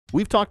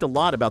We've talked a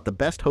lot about the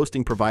best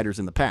hosting providers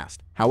in the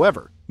past.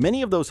 However,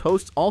 many of those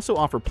hosts also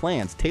offer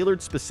plans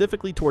tailored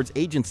specifically towards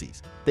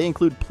agencies. They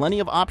include plenty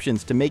of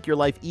options to make your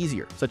life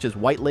easier, such as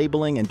white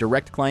labeling and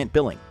direct client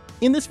billing.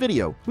 In this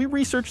video, we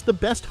researched the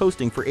best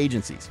hosting for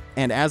agencies.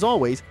 And as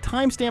always,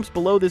 timestamps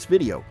below this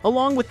video,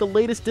 along with the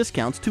latest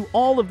discounts to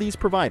all of these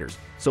providers.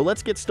 So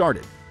let's get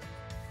started.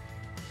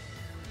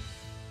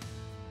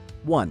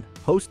 1.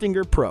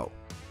 Hostinger Pro.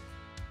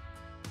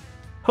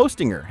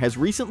 Hostinger has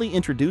recently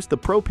introduced the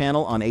Pro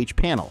panel on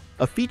H-Panel,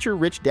 a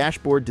feature-rich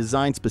dashboard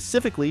designed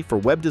specifically for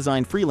web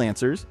design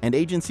freelancers and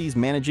agencies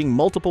managing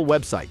multiple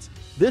websites.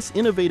 This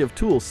innovative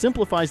tool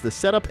simplifies the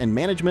setup and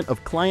management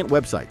of client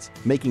websites,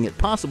 making it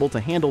possible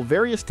to handle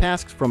various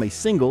tasks from a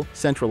single,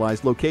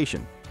 centralized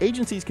location.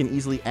 Agencies can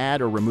easily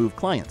add or remove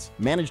clients,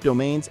 manage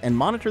domains, and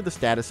monitor the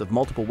status of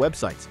multiple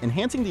websites,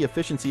 enhancing the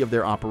efficiency of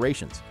their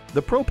operations.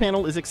 The Pro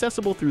panel is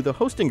accessible through the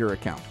Hostinger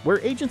account, where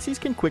agencies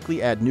can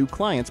quickly add new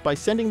clients by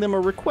sending them a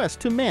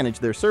request to manage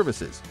their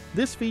services.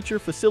 This feature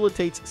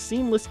facilitates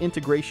seamless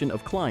integration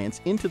of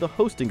clients into the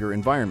Hostinger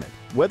environment,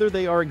 whether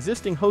they are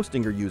existing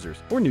Hostinger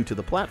users or new to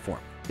the platform.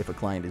 If a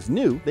client is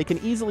new, they can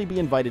easily be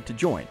invited to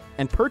join,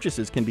 and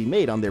purchases can be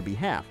made on their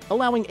behalf,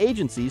 allowing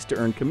agencies to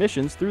earn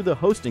commissions through the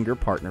Hostinger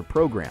Partner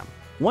Program.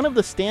 One of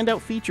the standout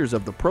features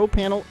of the Pro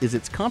panel is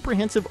its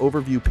comprehensive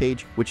overview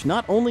page, which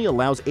not only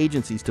allows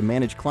agencies to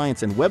manage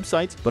clients and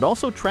websites, but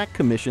also track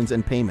commissions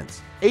and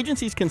payments.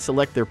 Agencies can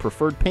select their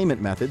preferred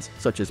payment methods,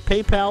 such as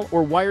PayPal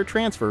or wire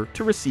transfer,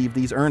 to receive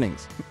these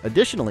earnings.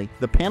 Additionally,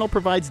 the panel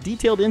provides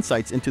detailed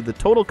insights into the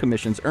total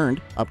commissions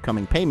earned,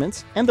 upcoming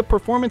payments, and the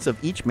performance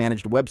of each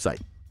managed website.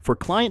 For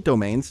client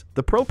domains,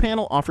 the Pro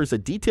panel offers a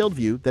detailed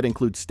view that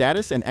includes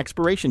status and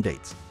expiration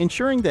dates,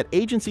 ensuring that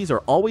agencies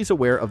are always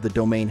aware of the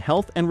domain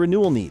health and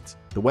renewal needs.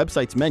 The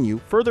website's menu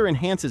further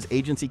enhances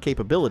agency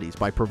capabilities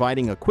by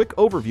providing a quick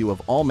overview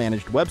of all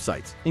managed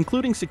websites,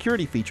 including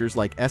security features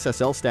like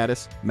SSL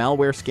status,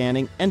 malware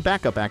scanning, and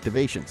backup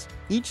activations.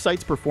 Each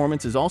site's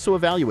performance is also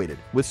evaluated,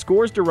 with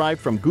scores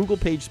derived from Google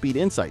PageSpeed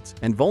Insights,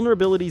 and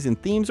vulnerabilities in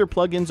themes or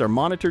plugins are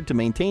monitored to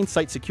maintain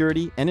site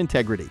security and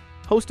integrity.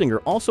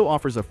 Hostinger also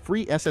offers a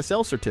free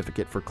SSL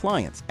certificate for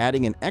clients,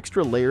 adding an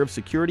extra layer of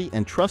security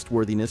and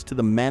trustworthiness to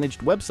the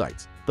managed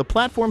websites. The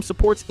platform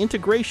supports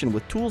integration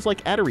with tools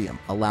like Aterium,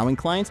 allowing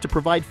clients to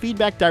provide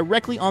feedback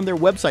directly on their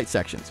website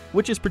sections,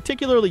 which is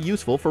particularly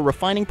useful for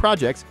refining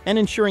projects and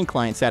ensuring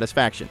client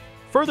satisfaction.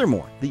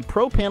 Furthermore, the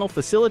Pro panel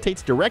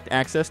facilitates direct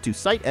access to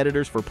site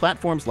editors for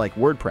platforms like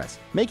WordPress,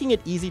 making it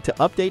easy to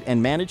update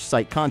and manage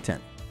site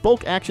content.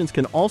 Bulk actions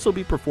can also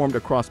be performed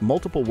across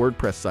multiple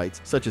WordPress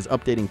sites, such as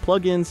updating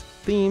plugins,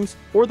 themes,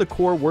 or the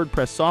core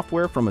WordPress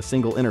software from a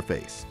single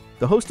interface.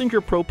 The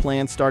Hostinger Pro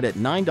plans start at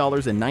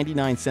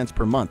 $9.99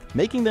 per month,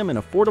 making them an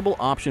affordable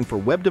option for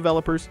web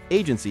developers,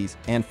 agencies,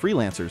 and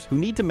freelancers who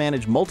need to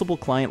manage multiple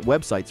client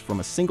websites from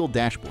a single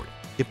dashboard.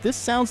 If this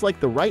sounds like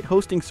the right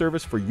hosting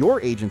service for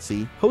your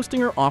agency,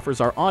 Hostinger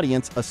offers our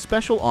audience a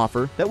special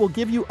offer that will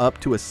give you up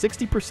to a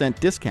 60%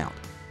 discount.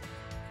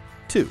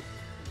 2.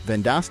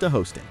 Vendasta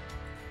Hosting.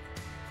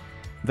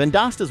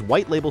 Vendasta's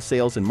white label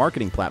sales and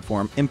marketing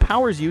platform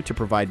empowers you to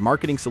provide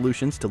marketing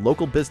solutions to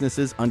local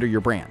businesses under your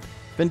brand.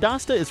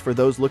 Vendasta is for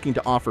those looking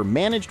to offer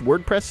managed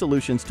WordPress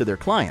solutions to their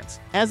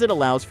clients, as it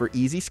allows for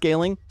easy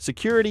scaling,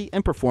 security,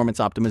 and performance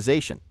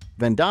optimization.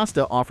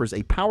 Vendasta offers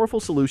a powerful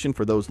solution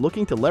for those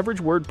looking to leverage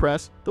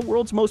WordPress, the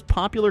world's most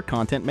popular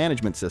content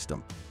management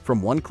system.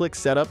 From one-click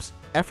setups,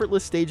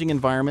 effortless staging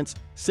environments,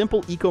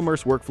 simple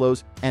e-commerce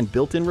workflows, and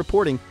built-in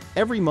reporting,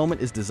 every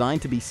moment is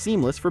designed to be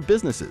seamless for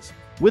businesses.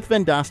 With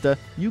Vendasta,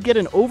 you get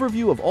an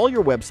overview of all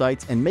your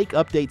websites and make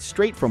updates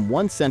straight from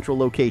one central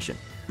location.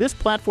 This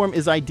platform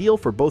is ideal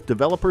for both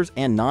developers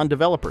and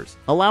non-developers,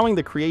 allowing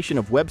the creation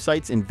of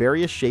websites in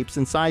various shapes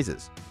and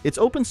sizes. Its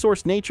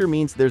open-source nature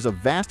means there's a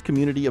vast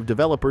community of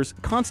developers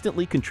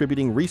constantly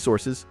contributing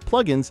resources,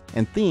 plugins,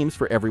 and themes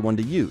for everyone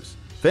to use.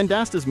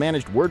 Vendasta's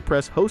managed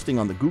WordPress hosting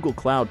on the Google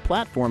Cloud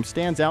platform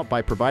stands out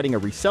by providing a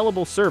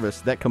resellable service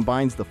that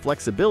combines the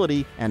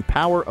flexibility and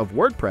power of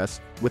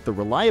WordPress with the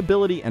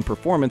reliability and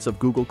performance of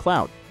Google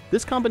Cloud.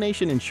 This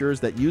combination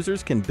ensures that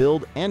users can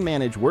build and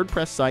manage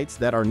WordPress sites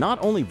that are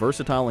not only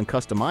versatile and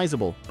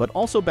customizable, but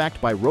also backed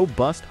by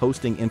robust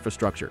hosting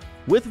infrastructure.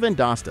 With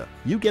Vendasta,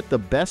 you get the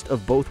best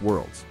of both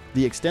worlds: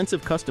 the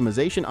extensive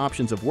customization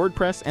options of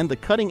WordPress and the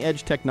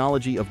cutting-edge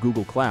technology of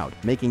Google Cloud,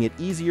 making it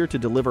easier to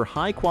deliver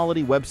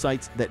high-quality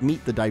websites that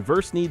meet the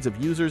diverse needs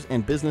of users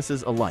and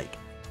businesses alike.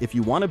 If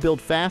you want to build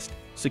fast,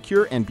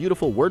 secure, and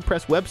beautiful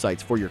WordPress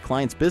websites for your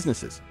clients'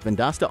 businesses,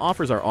 Vendasta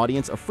offers our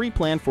audience a free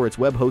plan for its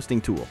web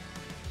hosting tool.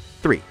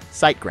 3.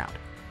 SiteGround.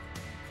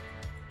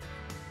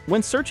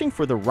 When searching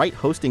for the right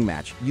hosting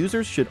match,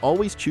 users should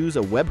always choose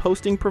a web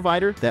hosting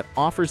provider that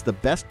offers the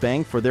best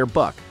bang for their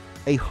buck.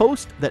 A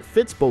host that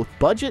fits both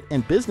budget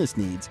and business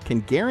needs can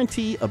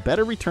guarantee a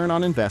better return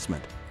on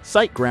investment.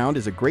 SiteGround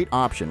is a great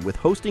option, with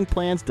hosting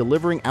plans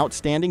delivering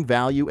outstanding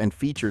value and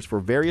features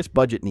for various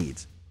budget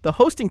needs. The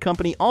hosting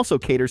company also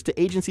caters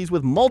to agencies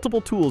with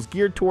multiple tools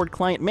geared toward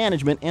client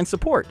management and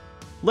support.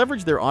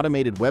 Leverage their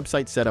automated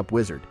website setup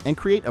wizard and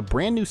create a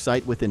brand new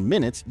site within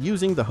minutes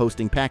using the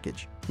hosting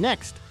package.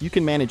 Next, you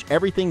can manage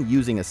everything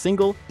using a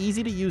single,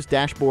 easy-to-use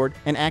dashboard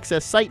and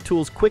access site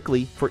tools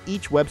quickly for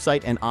each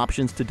website and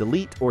options to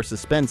delete or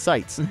suspend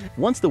sites.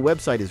 Once the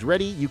website is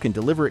ready, you can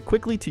deliver it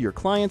quickly to your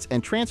clients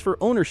and transfer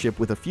ownership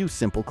with a few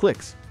simple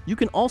clicks. You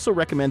can also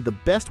recommend the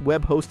best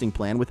web hosting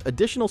plan with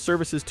additional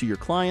services to your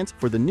clients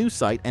for the new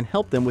site and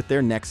help them with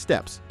their next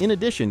steps. In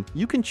addition,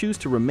 you can choose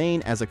to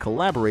remain as a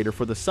collaborator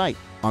for the site.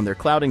 On their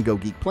Cloud and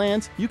GoGeek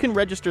plans, you can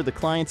register the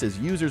clients as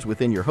users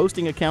within your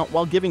hosting account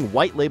while giving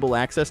white label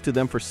access to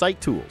them for site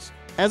tools.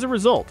 As a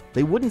result,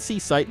 they wouldn't see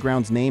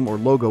SiteGround's name or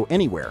logo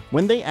anywhere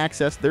when they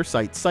access their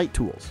site's site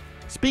tools.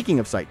 Speaking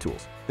of site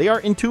tools, they are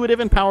intuitive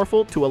and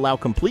powerful to allow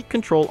complete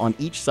control on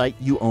each site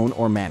you own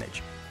or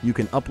manage. You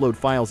can upload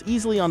files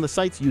easily on the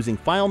sites using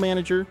File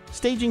Manager,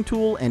 Staging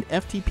Tool, and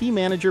FTP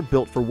Manager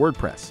built for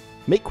WordPress.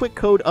 Make quick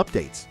code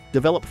updates,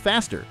 develop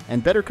faster,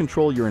 and better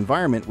control your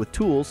environment with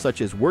tools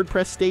such as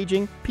WordPress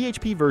staging,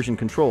 PHP version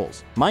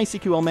controls,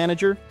 MySQL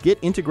Manager, Git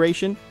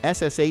integration,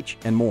 SSH,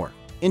 and more.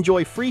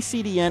 Enjoy free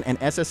CDN and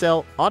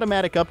SSL,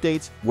 automatic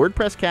updates,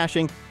 WordPress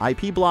caching,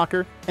 IP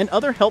blocker, and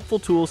other helpful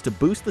tools to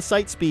boost the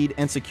site speed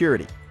and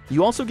security.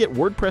 You also get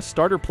WordPress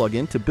Starter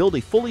plugin to build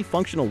a fully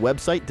functional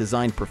website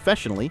designed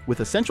professionally with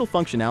essential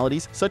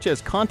functionalities such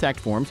as contact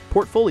forms,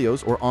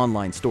 portfolios, or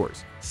online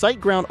stores.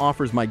 SiteGround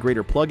offers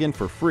Migrator plugin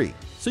for free,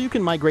 so you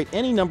can migrate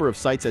any number of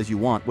sites as you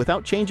want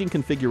without changing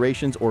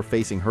configurations or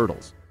facing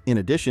hurdles. In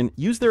addition,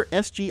 use their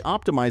SG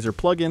Optimizer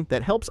plugin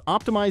that helps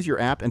optimize your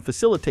app and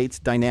facilitates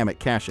dynamic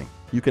caching.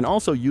 You can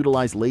also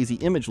utilize lazy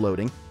image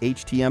loading,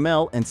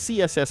 HTML and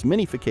CSS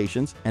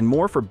minifications, and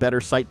more for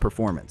better site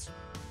performance.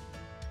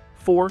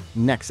 4.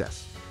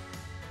 Nexcess.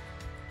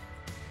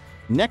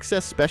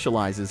 Nexcess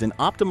specializes in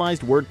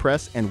optimized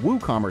WordPress and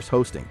WooCommerce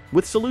hosting,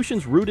 with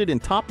solutions rooted in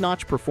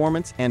top-notch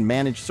performance and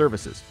managed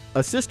services.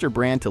 A sister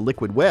brand to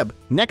Liquid Web,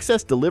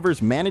 Nexcess delivers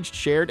managed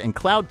shared and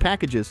cloud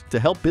packages to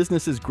help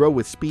businesses grow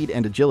with speed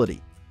and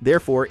agility.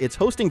 Therefore, its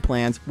hosting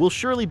plans will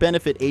surely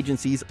benefit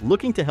agencies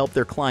looking to help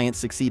their clients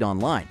succeed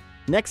online.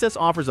 Nexcess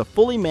offers a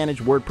fully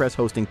managed WordPress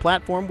hosting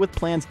platform with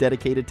plans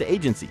dedicated to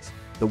agencies.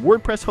 The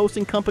WordPress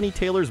hosting company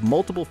tailors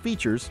multiple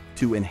features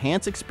to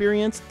enhance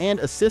experience and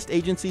assist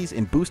agencies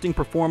in boosting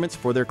performance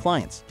for their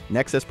clients.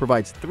 Nexcess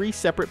provides 3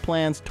 separate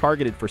plans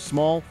targeted for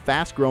small,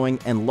 fast-growing,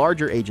 and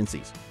larger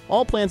agencies.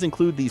 All plans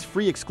include these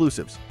free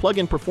exclusives: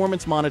 plugin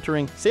performance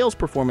monitoring, sales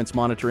performance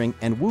monitoring,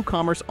 and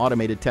WooCommerce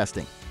automated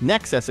testing.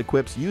 Nexcess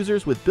equips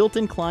users with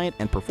built-in client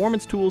and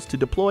performance tools to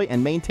deploy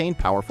and maintain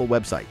powerful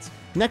websites.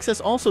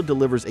 Nexcess also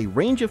delivers a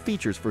range of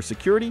features for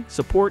security,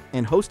 support,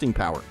 and hosting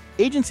power.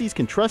 Agencies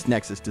can trust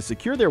Nexcess to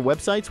secure their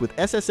websites with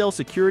SSL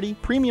security,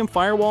 premium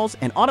firewalls,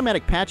 and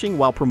automatic patching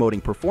while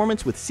promoting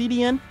performance with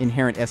CDN,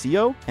 inherent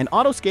SEO, and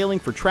auto-scaling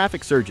for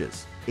traffic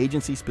surges.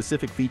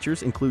 Agency-specific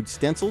features include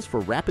stencils for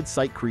rapid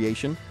site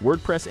creation,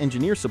 WordPress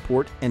engineer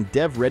support, and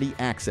dev-ready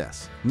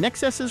access.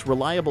 Nexcess's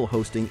reliable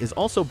hosting is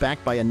also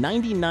backed by a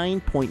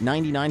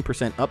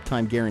 99.99%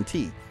 uptime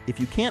guarantee. If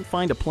you can't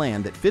find a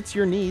plan that fits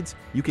your needs,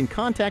 you can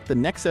contact the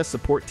Nexcess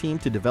support team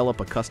to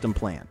develop a custom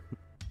plan.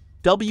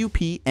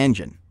 WP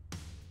Engine.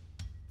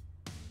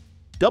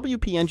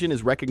 WP Engine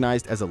is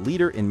recognized as a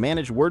leader in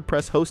managed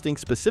WordPress hosting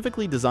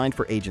specifically designed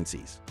for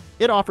agencies.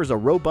 It offers a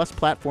robust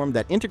platform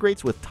that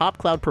integrates with top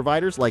cloud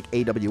providers like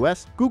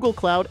AWS, Google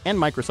Cloud, and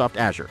Microsoft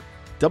Azure.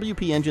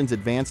 WP Engine's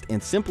advanced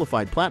and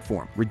simplified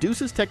platform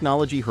reduces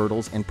technology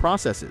hurdles and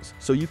processes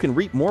so you can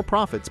reap more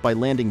profits by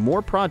landing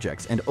more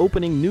projects and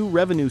opening new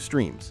revenue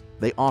streams.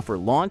 They offer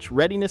launch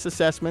readiness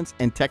assessments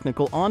and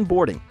technical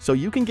onboarding so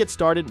you can get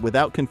started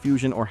without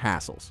confusion or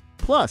hassles.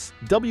 Plus,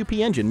 WP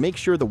Engine makes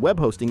sure the web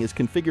hosting is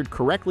configured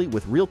correctly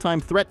with real-time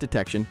threat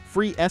detection,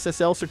 free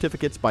SSL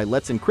certificates by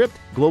Let's Encrypt,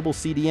 Global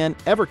CDN,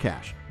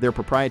 Evercache, their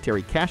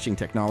proprietary caching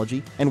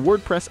technology, and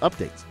WordPress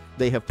updates.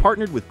 They have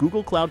partnered with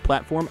Google Cloud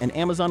Platform and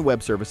Amazon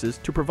Web Services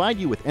to provide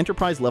you with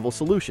enterprise-level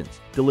solutions,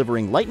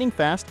 delivering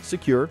lightning-fast,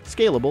 secure,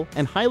 scalable,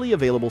 and highly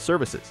available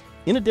services.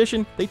 In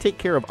addition, they take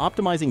care of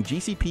optimizing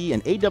GCP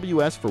and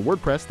AWS for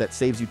WordPress that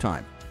saves you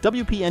time.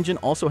 WP Engine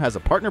also has a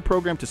partner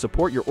program to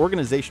support your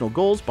organizational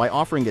goals by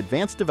offering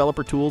advanced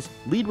developer tools,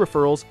 lead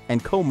referrals,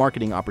 and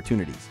co-marketing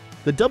opportunities.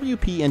 The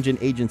WP Engine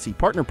Agency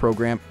Partner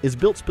Program is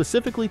built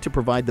specifically to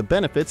provide the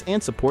benefits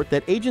and support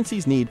that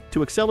agencies need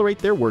to accelerate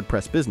their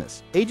WordPress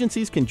business.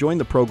 Agencies can join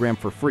the program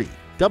for free.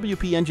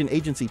 WP Engine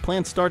Agency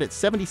plans start at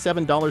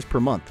 $77 per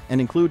month and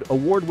include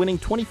award-winning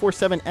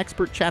 24/7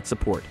 expert chat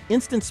support,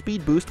 instant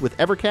speed boost with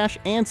Evercache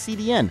and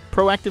CDN,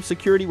 proactive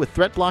security with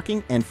threat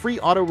blocking, and free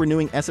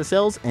auto-renewing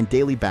SSLs and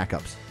daily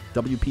backups.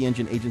 WP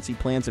Engine Agency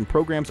plans and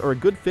programs are a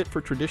good fit for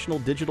traditional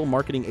digital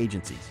marketing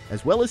agencies,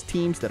 as well as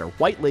teams that are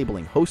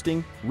white-labeling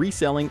hosting,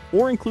 reselling,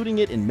 or including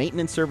it in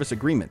maintenance service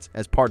agreements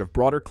as part of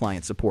broader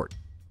client support.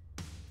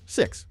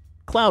 6.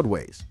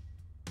 Cloudways.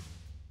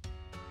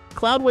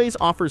 Cloudways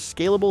offers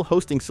scalable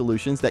hosting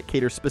solutions that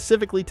cater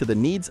specifically to the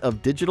needs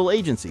of digital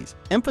agencies,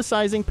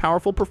 emphasizing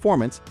powerful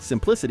performance,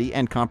 simplicity,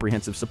 and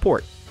comprehensive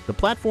support. The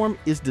platform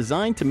is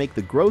designed to make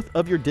the growth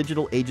of your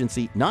digital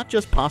agency not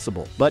just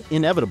possible, but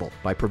inevitable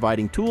by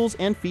providing tools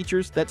and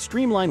features that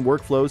streamline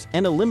workflows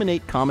and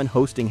eliminate common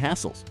hosting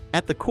hassles.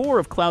 At the core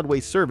of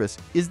Cloudways' service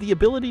is the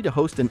ability to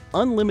host an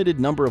unlimited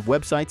number of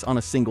websites on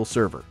a single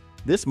server.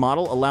 This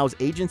model allows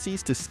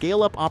agencies to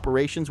scale up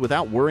operations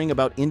without worrying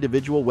about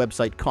individual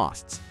website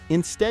costs.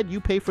 Instead, you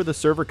pay for the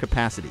server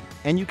capacity,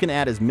 and you can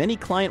add as many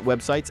client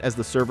websites as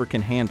the server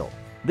can handle.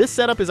 This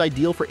setup is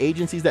ideal for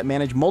agencies that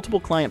manage multiple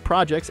client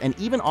projects and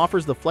even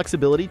offers the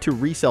flexibility to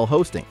resell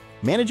hosting.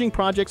 Managing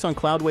projects on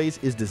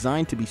Cloudways is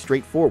designed to be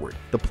straightforward.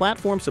 The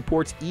platform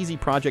supports easy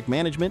project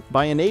management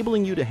by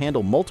enabling you to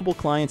handle multiple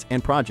clients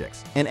and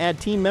projects and add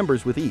team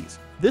members with ease.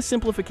 This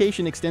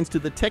simplification extends to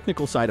the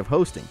technical side of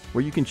hosting,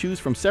 where you can choose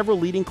from several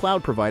leading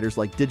cloud providers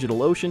like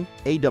DigitalOcean,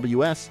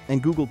 AWS,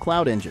 and Google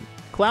Cloud Engine.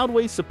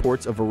 Cloudways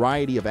supports a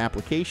variety of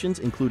applications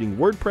including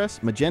WordPress,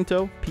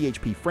 Magento,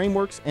 PHP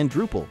frameworks, and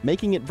Drupal,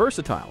 making it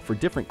versatile for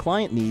different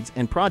client needs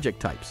and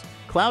project types.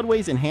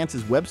 Cloudways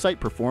enhances website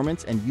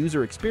performance and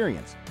user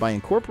experience by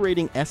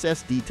incorporating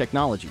SSD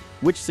technology,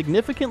 which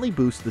significantly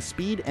boosts the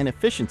speed and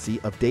efficiency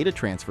of data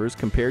transfers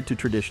compared to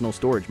traditional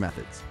storage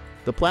methods.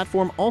 The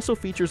platform also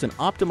features an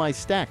optimized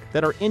stack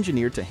that are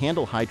engineered to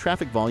handle high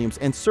traffic volumes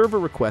and server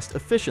requests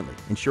efficiently,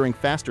 ensuring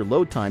faster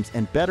load times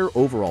and better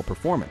overall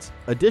performance.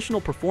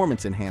 Additional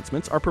performance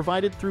enhancements are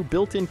provided through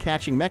built-in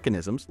caching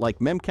mechanisms like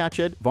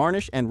Memcached,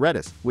 Varnish, and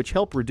Redis, which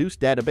help reduce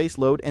database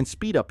load and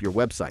speed up your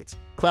websites.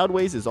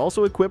 Cloudways is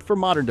also equipped for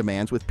modern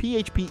demands with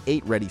PHP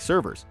 8-ready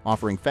servers,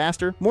 offering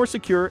faster, more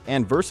secure,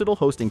 and versatile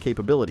hosting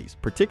capabilities,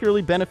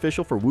 particularly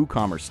beneficial for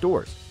WooCommerce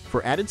stores.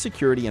 For added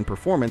security and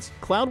performance,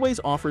 Cloudways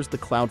offers the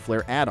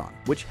Cloudflare add-on,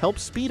 which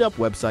helps speed up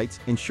websites,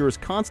 ensures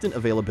constant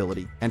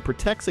availability, and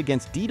protects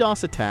against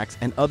DDoS attacks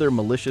and other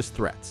malicious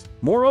threats.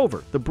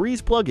 Moreover, the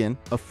Breeze plugin,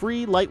 a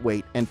free,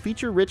 lightweight, and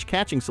feature-rich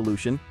caching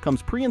solution,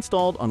 comes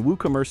pre-installed on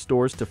WooCommerce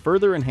stores to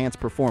further enhance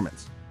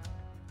performance.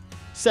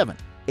 7.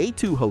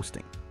 A2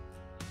 Hosting.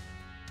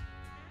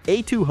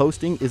 A2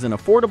 Hosting is an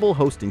affordable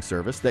hosting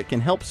service that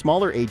can help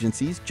smaller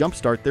agencies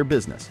jumpstart their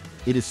business.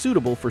 It is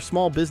suitable for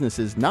small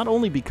businesses not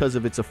only because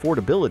of its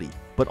affordability,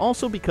 but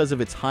also because of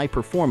its high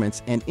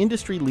performance and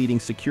industry-leading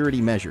security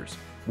measures.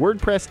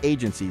 WordPress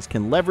agencies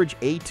can leverage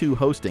A2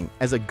 Hosting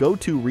as a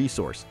go-to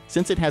resource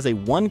since it has a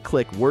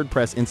one-click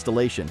WordPress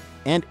installation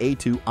and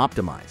A2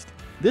 optimized.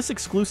 This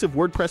exclusive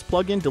WordPress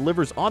plugin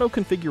delivers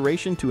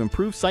auto-configuration to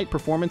improve site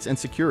performance and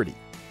security.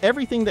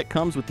 Everything that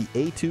comes with the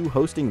A2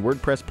 Hosting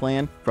WordPress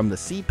plan, from the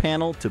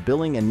cPanel to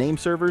billing and name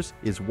servers,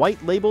 is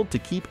white-labeled to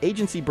keep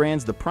agency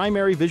brands the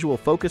primary visual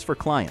focus for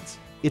clients.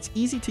 Its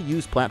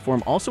easy-to-use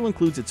platform also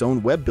includes its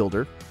own web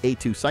builder,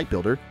 A2 Site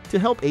Builder, to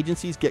help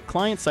agencies get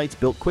client sites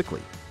built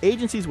quickly.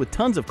 Agencies with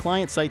tons of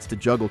client sites to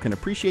juggle can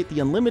appreciate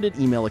the unlimited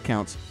email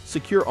accounts,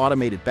 secure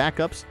automated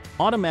backups,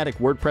 automatic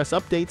WordPress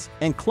updates,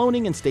 and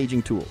cloning and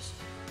staging tools.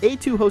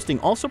 A2 Hosting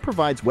also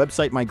provides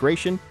website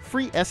migration,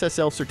 free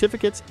SSL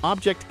certificates,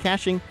 object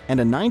caching, and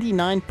a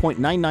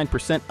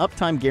 99.99%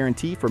 uptime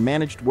guarantee for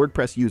managed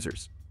WordPress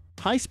users.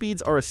 High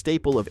speeds are a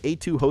staple of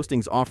A2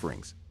 Hosting's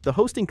offerings. The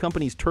hosting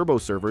company's turbo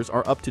servers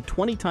are up to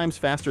 20 times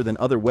faster than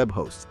other web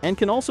hosts and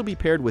can also be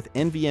paired with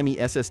NVMe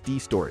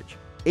SSD storage.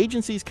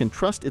 Agencies can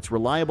trust its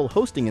reliable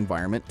hosting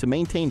environment to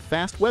maintain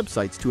fast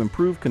websites to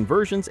improve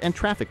conversions and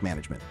traffic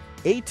management.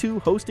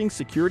 A2 Hosting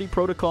security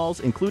protocols,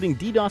 including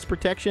DDoS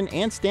protection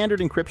and standard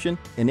encryption,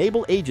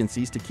 enable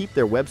agencies to keep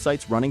their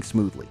websites running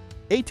smoothly.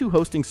 A2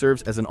 Hosting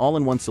serves as an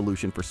all-in-one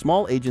solution for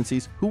small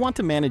agencies who want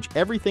to manage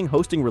everything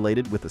hosting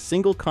related with a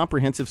single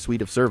comprehensive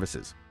suite of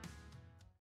services.